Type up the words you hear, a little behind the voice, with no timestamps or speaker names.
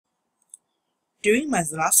During my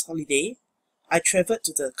last holiday, I traveled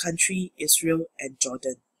to the country Israel and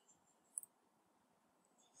Jordan.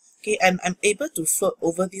 Okay, and I'm able to float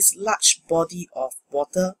over this large body of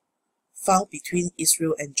water found between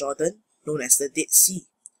Israel and Jordan, known as the Dead Sea.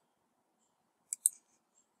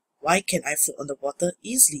 Why can I float on the water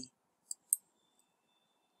easily?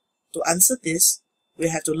 To answer this, we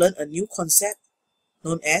have to learn a new concept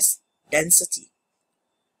known as density.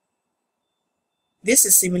 This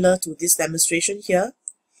is similar to this demonstration here,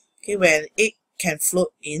 okay, where an egg can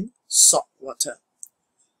float in salt water.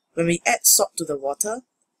 When we add salt to the water,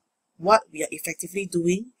 what we are effectively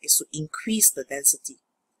doing is to increase the density.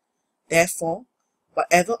 Therefore,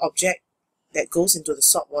 whatever object that goes into the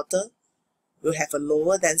salt water will have a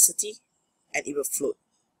lower density and it will float.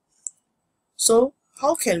 So,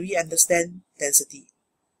 how can we understand density?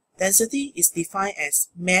 Density is defined as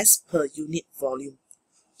mass per unit volume.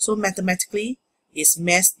 So mathematically, it's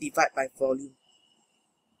mass divided by volume.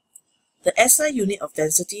 The SI unit of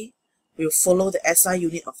density will follow the SI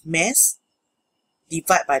unit of mass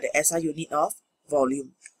divided by the SI unit of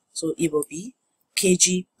volume. So it will be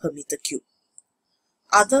kg per meter cube.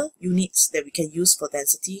 Other units that we can use for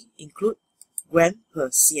density include gram per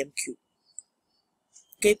cm cube.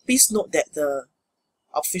 Okay, please note that the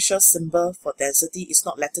official symbol for density is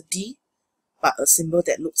not letter D, but a symbol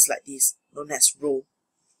that looks like this, known as rho.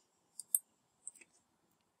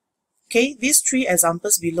 Okay, these three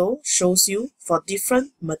examples below shows you for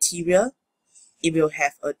different material, it will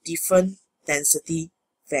have a different density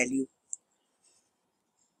value.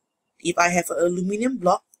 If I have an aluminum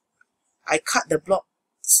block, I cut the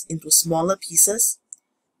blocks into smaller pieces,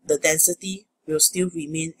 the density will still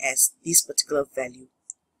remain as this particular value.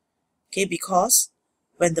 Okay, because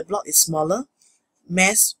when the block is smaller,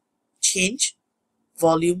 mass change,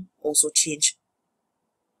 volume also change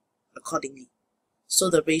accordingly. So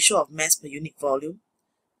the ratio of mass per unit volume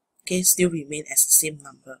can still remain as the same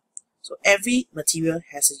number. So every material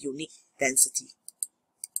has a unique density.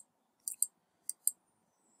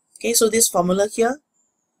 Okay, so this formula here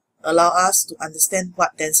allows us to understand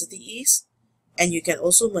what density is, and you can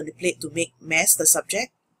also manipulate to make mass the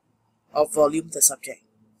subject or volume the subject.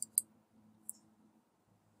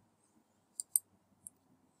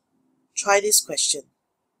 Try this question.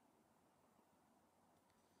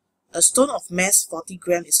 A stone of mass 40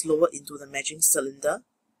 gram is lowered into the measuring cylinder.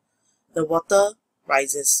 The water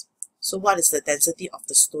rises. So what is the density of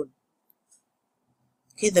the stone?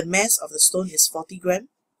 Okay, the mass of the stone is 40 gram.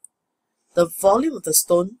 The volume of the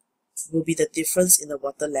stone will be the difference in the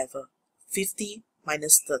water level, 50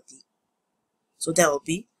 minus 30. So that will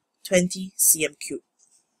be 20 cm cube.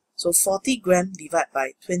 So 40 gram divided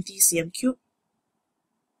by 20 cm cube,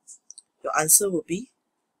 your answer will be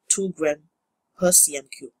 2 gram per cm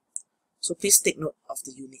cube. So please take note of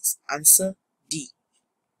the units. Answer D.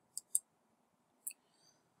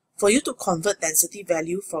 For you to convert density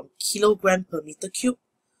value from kilogram per meter cube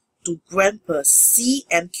to gram per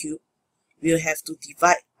cm cube, we'll have to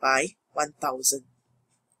divide by 1000.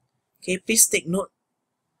 Okay, please take note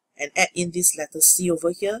and add in this letter C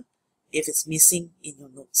over here if it's missing in your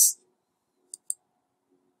notes.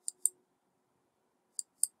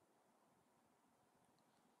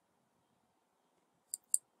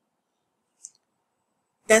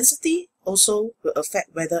 Density also will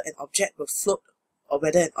affect whether an object will float or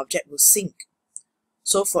whether an object will sink.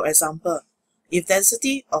 So for example, if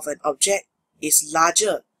density of an object is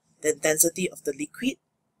larger than density of the liquid,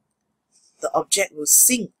 the object will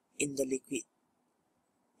sink in the liquid.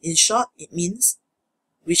 In short, it means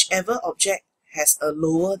whichever object has a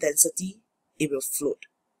lower density, it will float.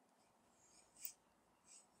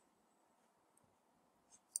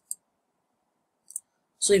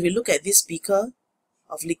 So if you look at this beaker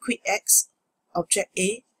of liquid X, object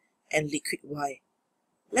A, and liquid Y,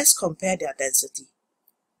 let's compare their density.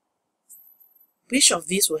 Which of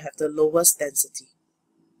these will have the lowest density?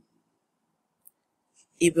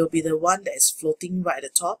 It will be the one that is floating right at the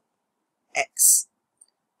top, X.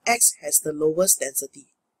 X has the lowest density,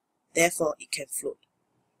 therefore it can float.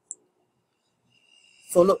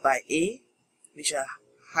 Followed by A, which are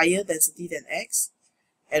higher density than X,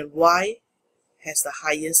 and Y has the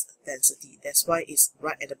highest density. That's why it's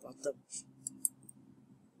right at the bottom.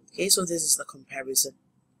 Okay, so this is the comparison.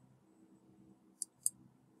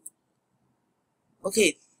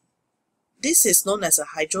 Okay, this is known as a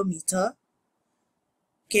hydrometer.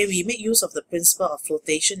 Okay, we make use of the principle of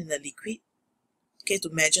flotation in the liquid, okay, to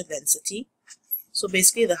measure density. So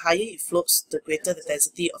basically, the higher it floats, the greater the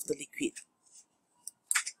density of the liquid.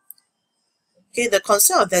 Okay, the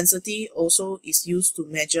concept of density also is used to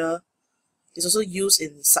measure, is also used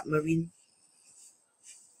in submarine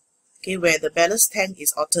okay, where the ballast tank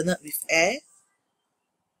is alternate with air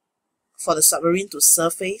for the submarine to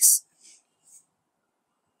surface,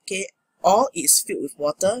 okay, or it's filled with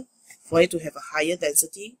water for it to have a higher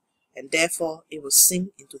density, and therefore it will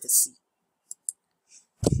sink into the sea.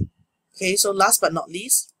 Okay, so last but not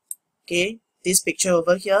least, okay, this picture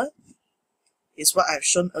over here is what I've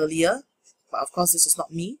shown earlier, but of course this is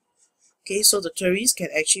not me. Okay, so the tourists can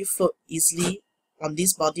actually float easily on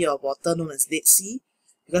this body of water known as Dead Sea,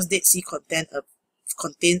 because Dead Sea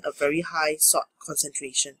contain a very high salt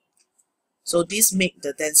concentration. So this make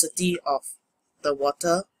the density of the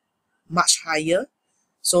water much higher,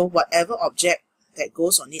 so whatever object that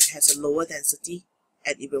goes on it has a lower density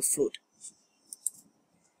and it will float.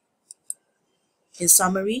 In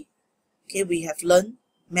summary, okay, we have learned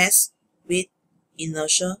mass, weight,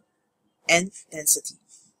 inertia, and density.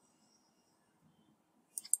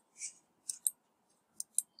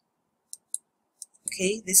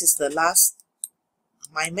 Okay, this is the last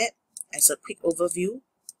mind map as a quick overview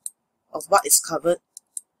of what is covered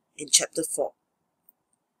in Chapter 4.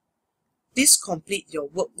 Please complete your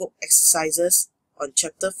workbook exercises on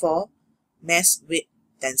Chapter 4, Mass, Weight,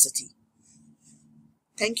 Density.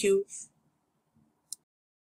 Thank you.